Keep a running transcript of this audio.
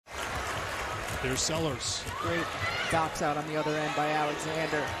Here's Sellers. Great box out on the other end by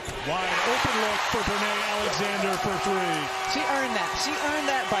Alexander. Wide open look for Brinae Alexander for three. She earned that. She earned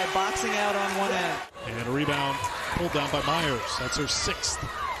that by boxing out on one end. And a rebound pulled down by Myers. That's her sixth.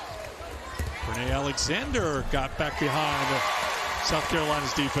 Brinae Alexander got back behind South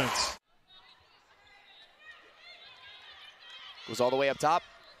Carolina's defense. Goes all the way up top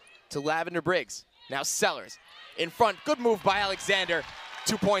to Lavender Briggs. Now Sellers in front. Good move by Alexander.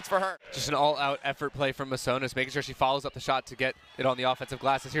 2 points for her. Just an all-out effort play from Massonis, making sure she follows up the shot to get it on the offensive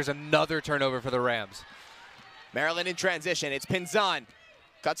glass. Here's another turnover for the Rams. Maryland in transition. It's Pinzan.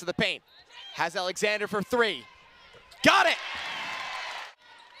 Cuts to the paint. Has Alexander for three. Got it!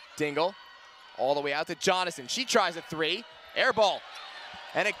 Dingle all the way out to Jonathan. She tries a three. Air ball.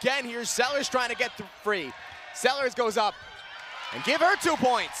 And again, here's Sellers trying to get free. Sellers goes up and give her 2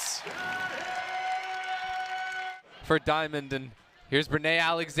 points. For Diamond, and here's Brinae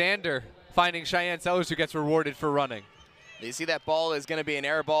Alexander finding Cheyenne Sellers, who gets rewarded for running. You see that ball is going to be an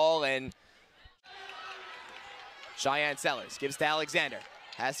air ball, and Cheyenne Sellers gives to Alexander.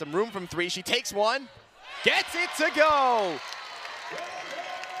 Has some room from three. She takes one. Gets it to go.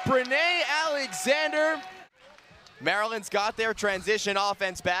 Brinae Alexander. Maryland's got their transition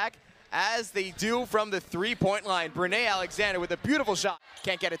offense back, as they do from the three-point line. Brinae Alexander with a beautiful shot.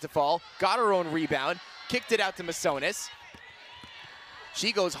 Can't get it to fall. Got her own rebound. Kicked it out to Massonis.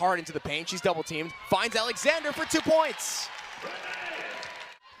 She goes hard into the paint. She's double teamed. Finds Alexander for 2 points.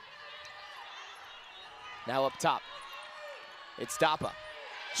 Now up top. It's Dappa.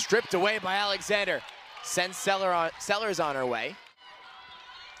 Stripped away by Alexander. Sends Sellers on her way.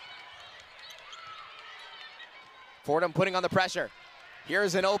 Fordham putting on the pressure.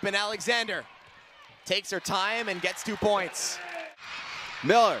 Here's an open Alexander. Takes her time and gets 2 points.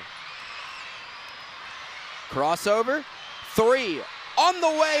 Miller. Crossover. Three. On the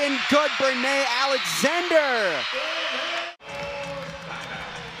way and good, Brinae Alexander.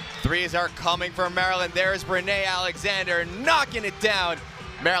 Threes are coming from Maryland. There's Brinae Alexander knocking it down.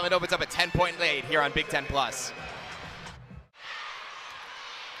 Maryland opens up a 10-point lead here on Big Ten Plus.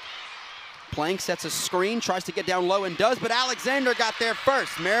 Plank sets a screen, tries to get down low and does, but Alexander got there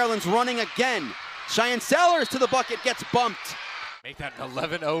first. Maryland's running again. Cheyenne Sellers to the bucket, gets bumped. Make that an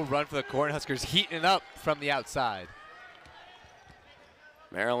 11-0 run for the Cornhuskers, heating up from the outside.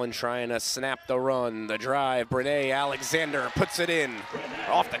 Maryland trying to snap the run, the drive. Brinae Alexander puts it in.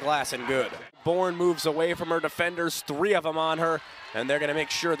 Off the glass and good. Bourne moves away from her defenders, 3 of them on her, and they're going to make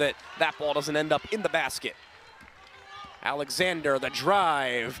sure that that ball doesn't end up in the basket. Alexander, the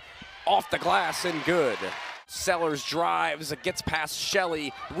drive, off the glass and good. Sellers drives, it gets past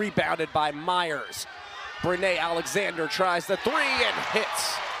Shelley, rebounded by Myers. Brinae Alexander tries the three and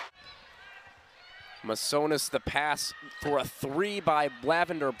hits. Massonis the pass for a three by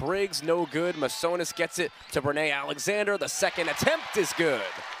Lavender Briggs, no good. Massonis gets it to Brinae Alexander. The second attempt is good.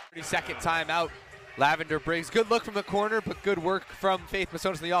 30-second timeout. Lavender Briggs, good look from the corner, but good work from Faith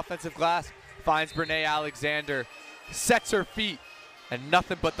Massonis in the offensive glass. Finds Brinae Alexander, sets her feet, and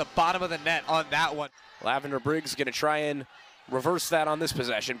nothing but the bottom of the net on that one. Lavender Briggs gonna try and reverse that on this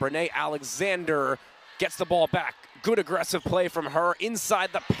possession. Brinae Alexander gets the ball back. Good aggressive play from her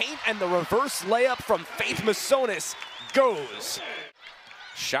inside the paint, and the reverse layup from Faith Massonis goes.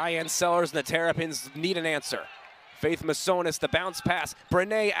 Cheyenne Sellers and the Terrapins need an answer. Faith Massonis, the bounce pass.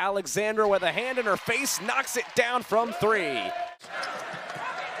 Brinae Alexander with a hand in her face, knocks it down from three.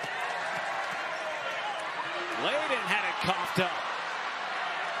 Layden had it coughed up.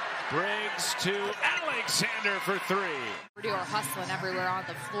 Briggs to Alexander for three. Purdue are hustling everywhere on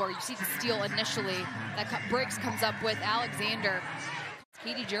the floor. You see the steal initially that Briggs comes up with Alexander.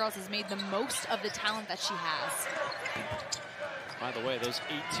 Katie Gerald has made the most of the talent that she has. By the way, those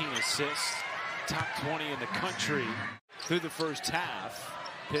 18 assists, top 20 in the country through the first half.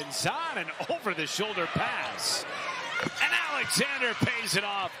 Pinzan, an over-the-shoulder pass. And Alexander pays it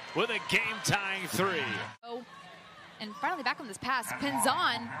off with a game-tying three. And finally back on this pass,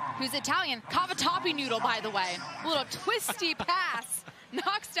 Pinzan, who's Italian, cavatappi noodle, by the way. A little twisty pass,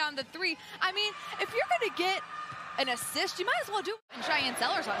 knocks down the three. I mean, if you're going to get an assist, you might as well do it. And Cheyenne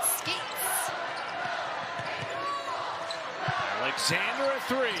Sellers on skates. Alexander a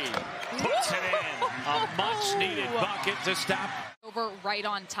three, puts it in. A much-needed bucket to stop. Over right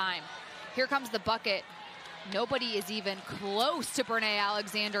on time. Here comes the bucket. Nobody is even close to Brinae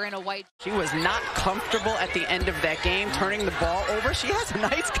Alexander in a white. She was not comfortable at the end of that game, turning the ball over. She has a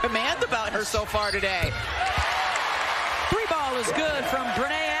nice command about her so far today. Three ball is good from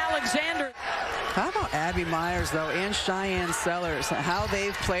Brinae Alexander. How about Abby Myers, though, and Cheyenne Sellers? How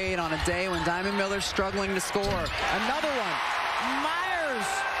they've played on a day when Diamond Miller's struggling to score. Another one. Myers.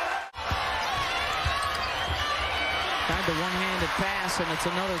 Tried the one-handed pass, and it's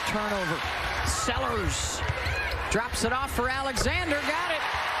another turnover. Sellers drops it off for Alexander. Got it.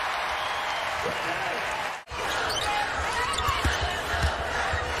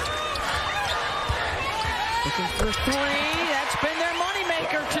 Looking for three. That's been their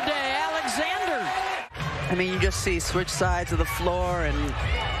moneymaker today, Alexander. I mean, you just see switch sides of the floor, and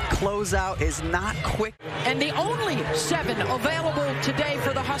closeout is not quick. And the only 7 available today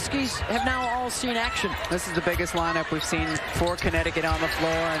for the Huskies have now all seen action. This is the biggest lineup we've seen for Connecticut on the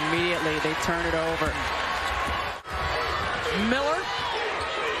floor, and immediately they turn it over. Miller.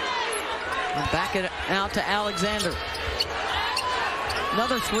 And back it out to Alexander.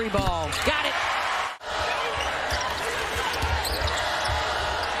 Another 3 ball. Got it.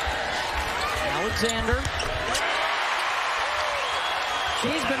 Alexander.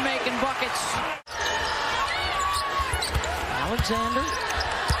 She's been making buckets. Alexander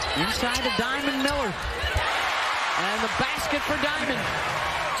inside to Diamond Miller. And the basket for Diamond.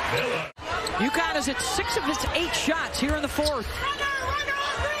 UConn is at 6 of its 8 shots here in the 4th.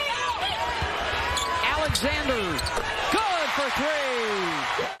 Alexander, good for 3.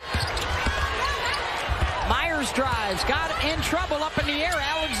 Myers drives, got in trouble up in the air.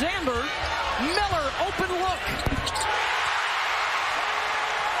 Alexander, Miller, open look.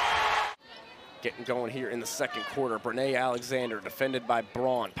 Getting going here in the second quarter. Brinae Alexander defended by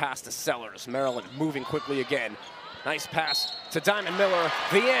Braun. Pass to Sellers. Maryland moving quickly again. Nice pass to Diamond Miller.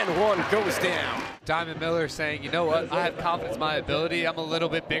 The and one goes down. Diamond Miller saying, you know what, I have confidence in my ability. I'm a little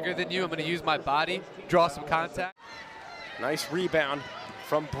bit bigger than you. I'm going to use my body, draw some contact. Nice rebound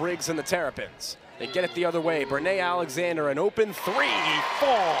from Briggs and the Terrapins. They get it the other way. Brinae Alexander, an open 3,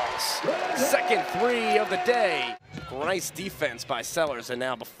 falls. Second 3 of the day. Nice defense by Sellers, and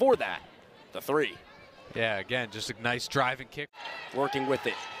now before that, the 3. Yeah, again, just a nice driving kick. Working with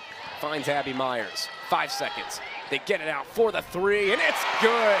it. Finds Abby Myers. 5 seconds. They get it out for the 3, and it's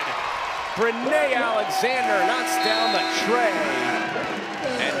good. Brinae Alexander knocks down the tray.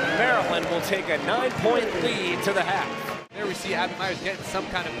 And Maryland will take a 9-point lead to the half. There we see Abby Myers getting some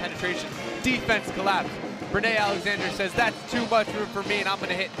kind of penetration. Defense collapse. Brinae Alexander says, that's too much room for me, and I'm going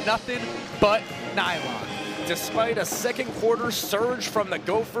to hit nothing but nylon. Despite a second quarter surge from the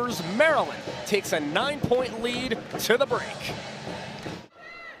Gophers, Maryland takes a 9-point lead to the break.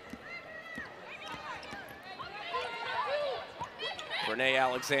 Brinae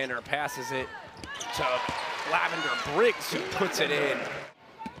Alexander passes it to Lavender Briggs, who puts it in.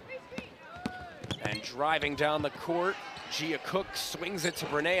 And driving down the court, Gia Cook swings it to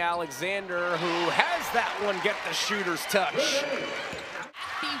Brinae Alexander, who has that one get the shooter's touch.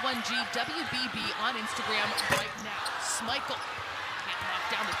 B1G WBB on Instagram right now. Schmeichel can't knock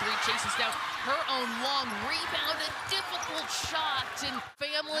down the 3, chases down her own long rebound, a difficult shot, and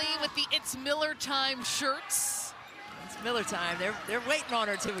family with the It's Miller Time shirts. It's Miller time. They're waiting on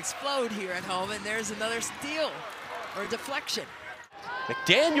her to explode here at home, and there's another steal or deflection.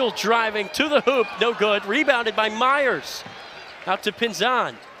 McDaniel driving to the hoop, no good. Rebounded by Myers. Out to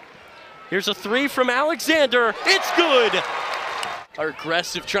Pinzan. Here's a 3 from Alexander. It's good. Are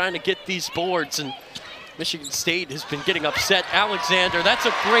aggressive trying to get these boards, and Michigan State has been getting upset. Alexander, that's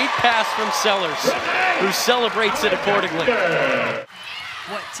a great pass from Sellers, who celebrates it accordingly.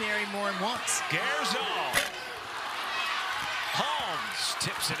 What Terry Moore wants. Gerzo. Holmes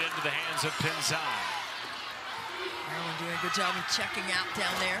tips it into the hands of Pinzan. Maryland doing a good job of checking out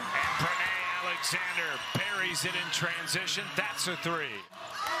down there. And Brinae Alexander buries it in transition. That's a 3.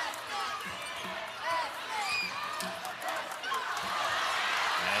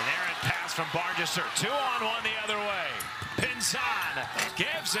 An errant pass from Bargesser. 2-on-1 the other way. Pinzan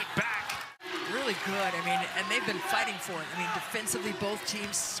gives it back. Really good. I mean, and they've been fighting for it. I mean, defensively, both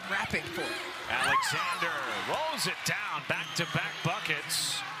teams scrapping for it. Alexander rolls it down. Back-to-back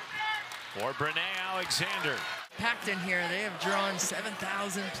buckets for Brinae Alexander. Packed in here. They have drawn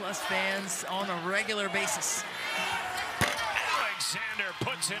 7,000 plus fans on a regular basis. Alexander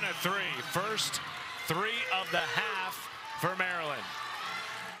puts in a 3. First 3 of the half for Maryland.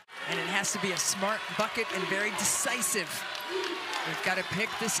 And it has to be a smart bucket and very decisive. They've got to pick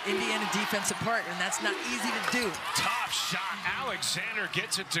this Indiana defense apart, and that's not easy to do. Top shot. Alexander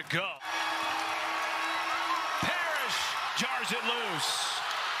gets it to go. Parrish jars it loose.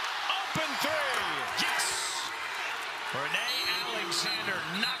 Open 3. Yes! Brinae Alexander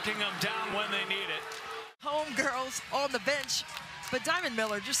knocking them down when they need it. Home girls on the bench, but Diamond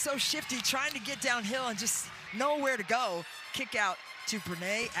Miller just so shifty, trying to get downhill and just know where to go. Kick out to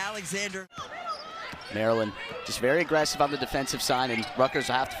Brinae Alexander. Maryland just very aggressive on the defensive side, and Rutgers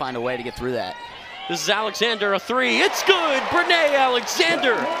will have to find a way to get through that. This is Alexander, a 3. It's good. Brinae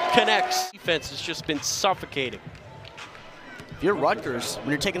Alexander connects. Defense has just been suffocating. If you're Rutgers, when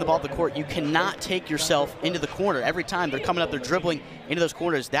you're taking the ball up the court, you cannot take yourself into the corner. Every time they're coming up, they're dribbling into those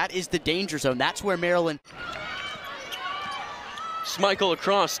corners. That is the danger zone. That's where Maryland. Schmeichel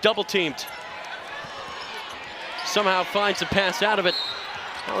across, double teamed. Somehow finds a pass out of it.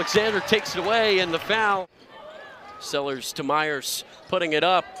 Alexander takes it away, and the foul. Sellers to Myers, putting it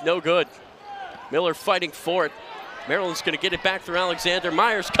up, no good. Miller fighting for it. Maryland's going to get it back through Alexander.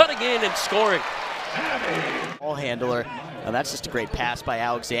 Myers cutting in and scoring. Ball handler. Now that's just a great pass by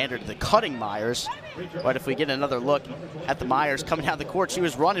Alexander to the cutting Myers. But if we get another look at the Myers coming down the court, she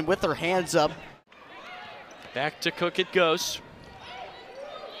was running with her hands up. Back to Cook it goes.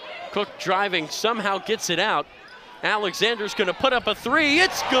 Cook driving, somehow gets it out. Alexander's going to put up a three.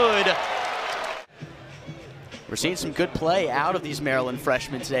 It's good. We're seeing some good play out of these Maryland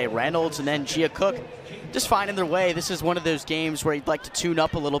freshmen today. Reynolds and then Gia Cook just finding their way. This is one of those games where you'd like to tune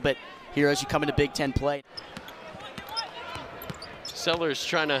up a little bit here as you come into Big Ten play. Sellers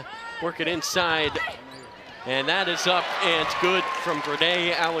trying to work it inside, and that is up, and it's good from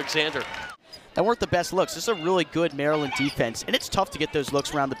Brinae Alexander. That weren't the best looks. This is a really good Maryland defense, and it's tough to get those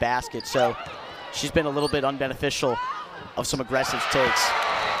looks around the basket, so she's been a little bit unbeneficial of some aggressive takes.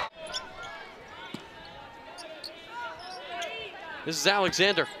 This is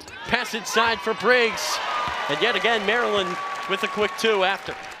Alexander. Pass inside for Briggs, and yet again Maryland with a quick two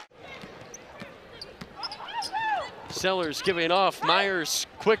after. Sellers giving it off. Myers,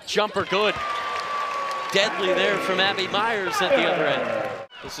 quick jumper, good. Deadly there from Abby Myers at the other end.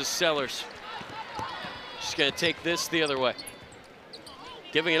 This is Sellers. She's going to take this the other way.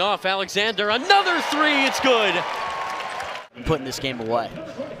 Giving it off, Alexander, another three, it's good. Putting this game away.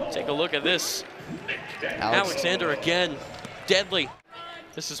 Take a look at this. Alexander again, deadly.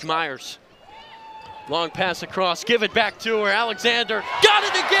 This is Myers. Long pass across, give it back to her. Alexander, got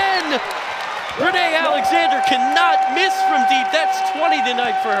it again! Brinae Alexander cannot miss from deep. That's 20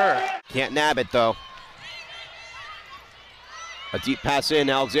 tonight for her. Can't nab it, though. A deep pass in.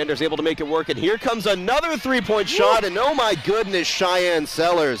 Alexander's able to make it work, and here comes another three-point shot, and oh my goodness, Cheyenne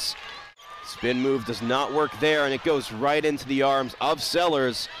Sellers. Spin move does not work there, and it goes right into the arms of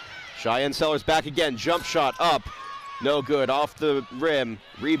Sellers. Cheyenne Sellers back again. Jump shot up. No good. Off the rim.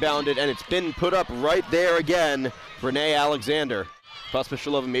 Rebounded, and it's been put up right there again. Brinae Alexander.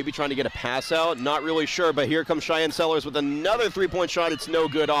 Pospisilova maybe trying to get a pass out. Not really sure, but here comes Cheyenne Sellers with another three-point shot. It's no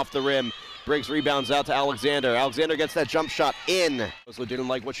good off the rim. Briggs rebounds out to Alexander. Alexander gets that jump shot in. Osler didn't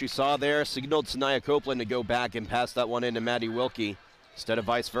like what she saw there. Signaled Sanaya Copeland to go back and pass that one in to Maddie Wilkie instead of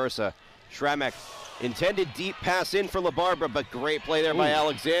vice versa. Schramek intended deep pass in for LaBarbera, but great play there by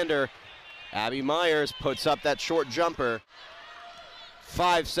Alexander. Abby Myers puts up that short jumper.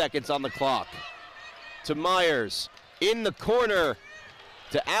 5 seconds on the clock. To Myers in the corner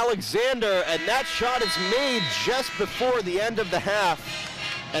to Alexander, and that shot is made just before the end of the half.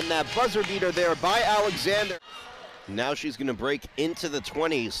 And that buzzer beater there by Alexander. Now she's going to break into the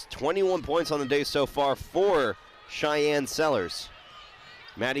 20s. 21 points on the day so far for Cheyenne Sellers.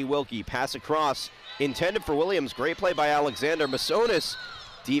 Maddie Wilkie, pass across, intended for Williams. Great play by Alexander. Masonis,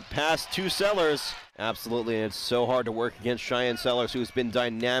 deep pass to Sellers. Absolutely, and it's so hard to work against Cheyenne Sellers, who's been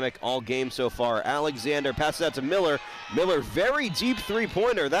dynamic all game so far. Alexander passes out to Miller. Miller, very deep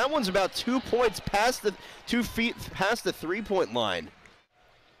three-pointer. That one's about 2 points past the 2 feet past the three-point line.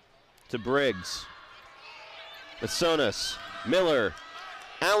 To Briggs. Masonis, Miller,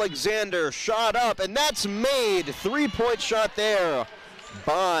 Alexander, shot up, and that's made. 3-point shot there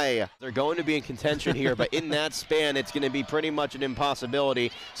by. They're going to be in contention here, but in that span, it's going to be pretty much an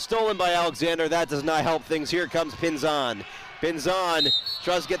impossibility. Stolen by Alexander. That does not help things. Here comes Pinzan. Pinzan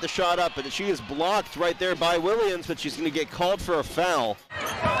tries to get the shot up, but she is blocked right there by Williams, but she's going to get called for a foul.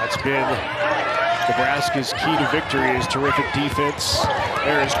 That's been Nebraska's key to victory, is terrific defense.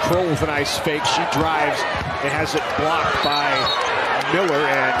 There is Kroll with a nice fake. She drives and has it blocked by Miller,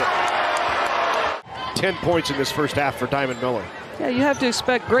 and 10 points in this first half for Diamond Miller. Yeah, you have to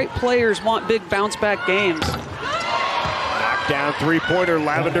expect great players want big bounce-back games. Knockdown three-pointer,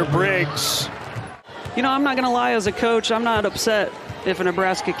 Lavender Briggs. You know, I'm not going to lie, as a coach, I'm not upset if a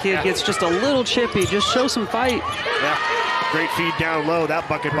Nebraska kid gets just a little chippy. Just show some fight. Yeah, great feed down low. That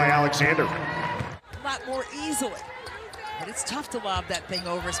bucket by Alexander. A lot more easily. But it's tough to lob that thing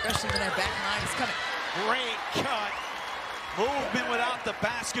over, especially when that back line is coming. Great cut. Movement without the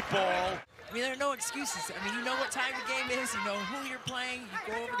basketball. I mean, there are no excuses. I mean, you know what time the game is. You know who you're playing. You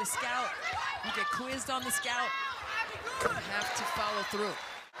go over to scout. You get quizzed on the scout. You have to follow through.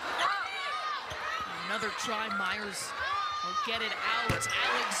 Another try. Myers will get it out.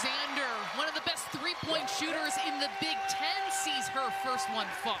 Alexander, one of the best three-point shooters in the Big Ten, sees her first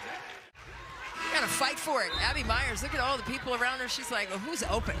one fall. Gotta fight for it. Abby Myers, look at all the people around her. She's like, well, who's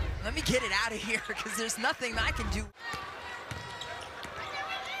open? Let me get it out of here because there's nothing I can do.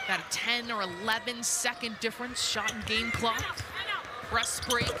 Got a 10 or 11 second difference, shot and game clock. Press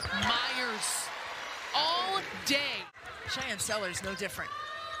break, Myers all day. Cheyenne Sellers, no different.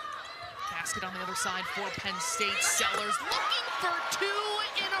 Basket on the other side for Penn State. Sellers looking for 2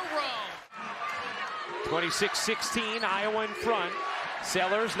 in a row. 26-16, Iowa in front.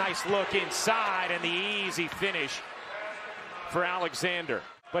 Sellers, nice look inside, and the easy finish for Alexander.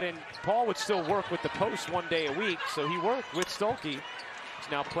 But Paul would still work with the post 1 day a week, so he worked with Stolke. He's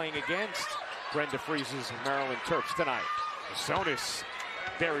now playing against Brenda Freese's Maryland Terps tonight. Sonis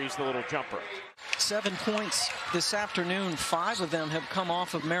buries the little jumper. 7 points this afternoon. 5 of them have come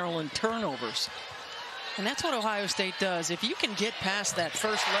off of Maryland turnovers. And that's what Ohio State does. If you can get past that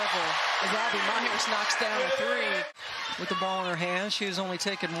first level, as Abby Myers knocks down a 3. With the ball in her hands, she has only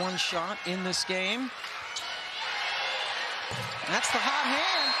taken 1 shot in this game. That's the hot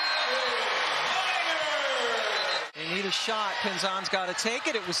hand. They need a shot. Pinzon's got to take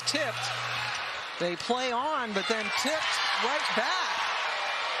it. It was tipped. They play on, but then tipped right back.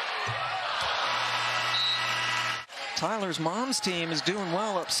 Tyler's mom's team is doing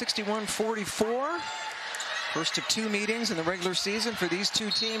well, up 61-44. First of 2 meetings in the regular season for these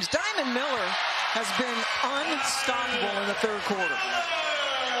 2 teams. Diamond Miller has been unstoppable in the 3rd quarter.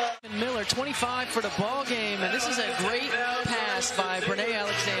 Miller, 25 for the ball game, and this is a great pass by Brinae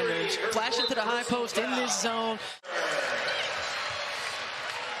Alexander. Flash it to the high post in this zone.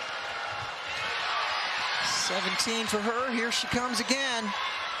 17 for her. Here she comes again.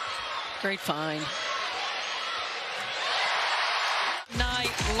 Great find.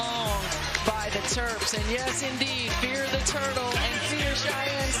 Night long by the Terps, and yes, indeed, fear the turtle and fear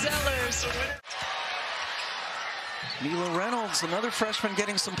Cheyenne Sellers. Mila Reynolds, another freshman,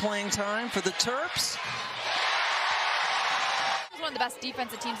 getting some playing time for the Terps. He was one of the best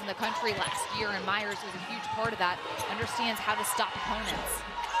defensive teams in the country last year, and Myers was a huge part of that. Understands how to stop opponents.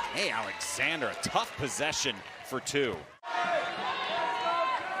 Hey, Alexander, a tough possession for 2.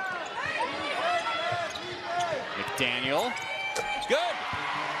 McDaniel, good.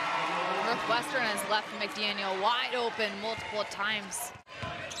 Northwestern has left McDaniel wide open multiple times.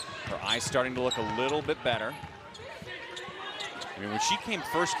 Her eyes starting to look a little bit better. I mean, when she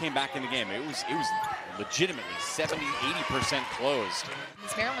first came back in the game, it was legitimately 70-80% closed.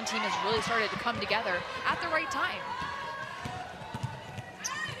 This Maryland team has really started to come together at the right time.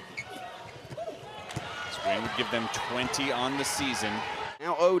 Spain would give them 20 on the season.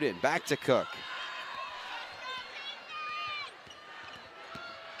 Now Odin, back to Cook.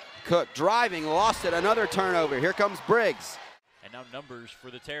 Cook driving, lost it, another turnover. Here comes Briggs. And now numbers for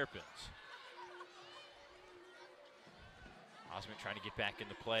the Terrapins. Osmond trying to get back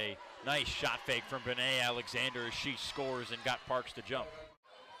into play. Nice shot fake from Brinae Alexander as she scores and got Parks to jump.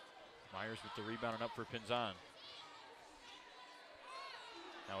 Myers with the rebound and up for Pinzon.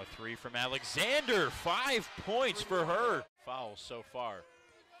 Now a 3 from Alexander. 5 points for her. Fouls so far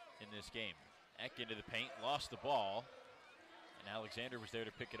in this game. Eck into the paint, lost the ball. And Alexander was there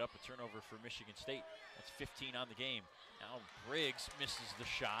to pick it up. A turnover for Michigan State. That's 15 on the game. Now Briggs misses the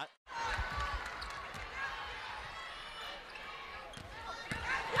shot.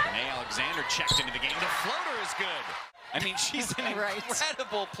 Brinae Alexander checked into the game. The floater is good. I mean, she's an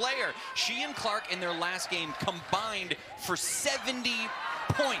incredible player. She and Clark in their last game combined for 70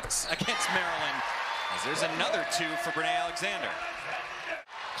 points against Maryland. As there's another 2 for Brinae Alexander.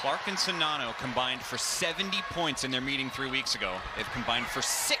 Clark and Sonano combined for 70 points in their meeting 3 weeks ago. They've combined for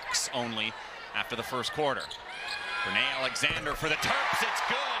 6 only after the first quarter. Brinae Alexander for the Terps, it's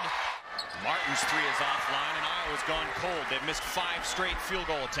good. Martin's 3 is offline, and Iowa's gone cold. They've missed 5 straight field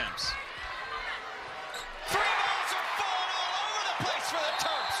goal attempts. 3 balls are falling all over the place for the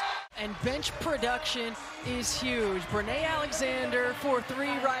Terps. And bench production is huge. Brinae Alexander for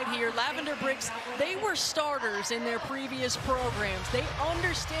 3 right here. Lavender Briggs, they were starters in their previous programs. They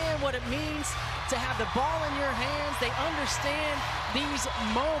understand what it means to have the ball in your hands. They understand these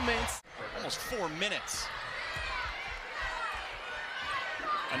moments. Almost 4 minutes.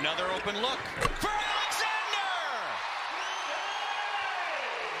 Another open look for Alexander!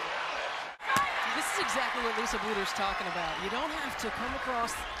 This is exactly what Lisa Bluter's talking about. You don't have to come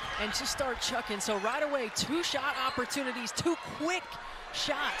across and just start chucking. So right away, 2 shot opportunities, 2 quick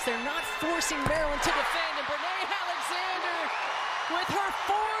shots. They're not forcing Maryland to defend. And Brinae Alexander with her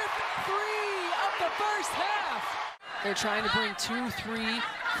 4th 3 of the first half. They're trying to bring 2, 3,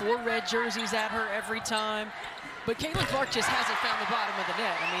 4 red jerseys at her every time. But Caitlin Clark just hasn't found the bottom of the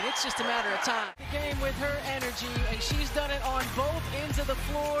net. I mean, it's just a matter of time. The game with her energy, and she's done it on both ends of the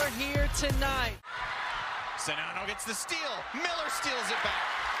floor here tonight. Senano gets the steal. Miller steals it back.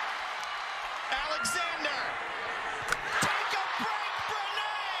 Alexander. Take a break,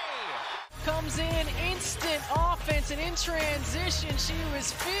 Brinae! Comes in, instant offense, and in transition, she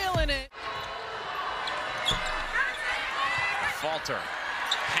was feeling it. Falter.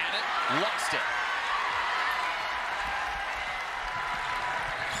 Had it, lost it.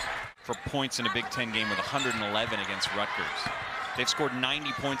 For points in a Big Ten game with 111 against Rutgers. They've scored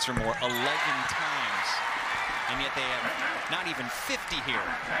 90 points or more 11 times, and yet they have not even 50 here.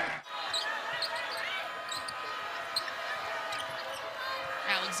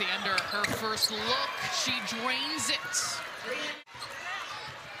 Alexander, her first look, she drains it.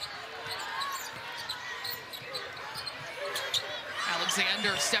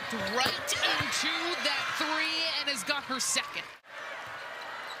 Alexander stepped right into that three and has got her second.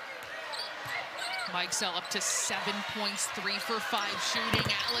 Mikesell up to 7 points, 3 for 5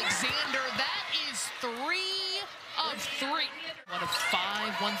 shooting. Alexander, that is 3 of 3. One of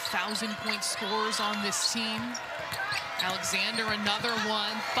 5 1,000-point scorers on this team. Alexander, another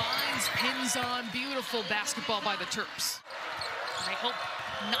one, finds Pinzon. Beautiful basketball by the Terps. I hope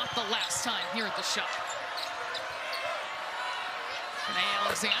not the last time here at the shop. Brinae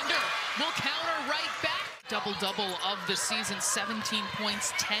Alexander will counter right back. Double-double of the season, 17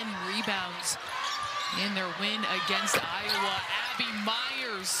 points, 10 rebounds in their win against Iowa. Abby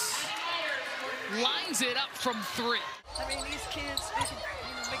Myers lines it up from 3. I mean, these kids, they can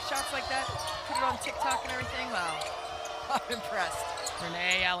make shots like that, put it on TikTok and everything. Wow, I'm impressed.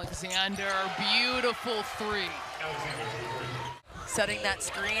 Brinae Alexander, beautiful 3. Setting that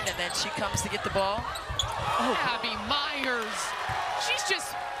screen, and then she comes to get the ball. Oh. Abby Myers, she's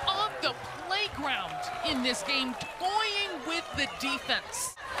just on the playground in this game, toying with the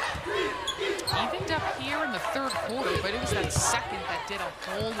defense. Evened up here in the third quarter, but it was that second that did a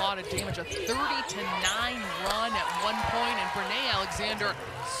whole lot of damage. A 30-9 run at one point, and Brinae Alexander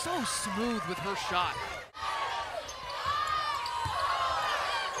so smooth with her shot.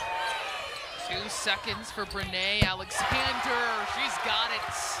 2 seconds for Brinae Alexander. She's got it.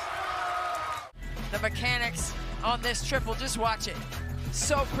 The mechanics on this triple, just watch it.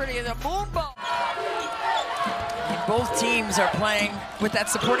 So pretty, the moon ball. And both teams are playing with that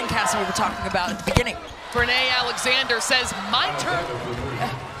supporting cast we were talking about at the beginning. Brinae Alexander says, my turn.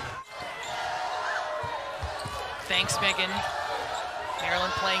 Thanks, Megan.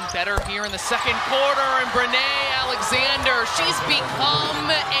 Maryland playing better here in the second quarter, and Brinae Alexander, she's become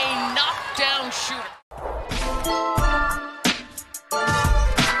a knockdown shooter.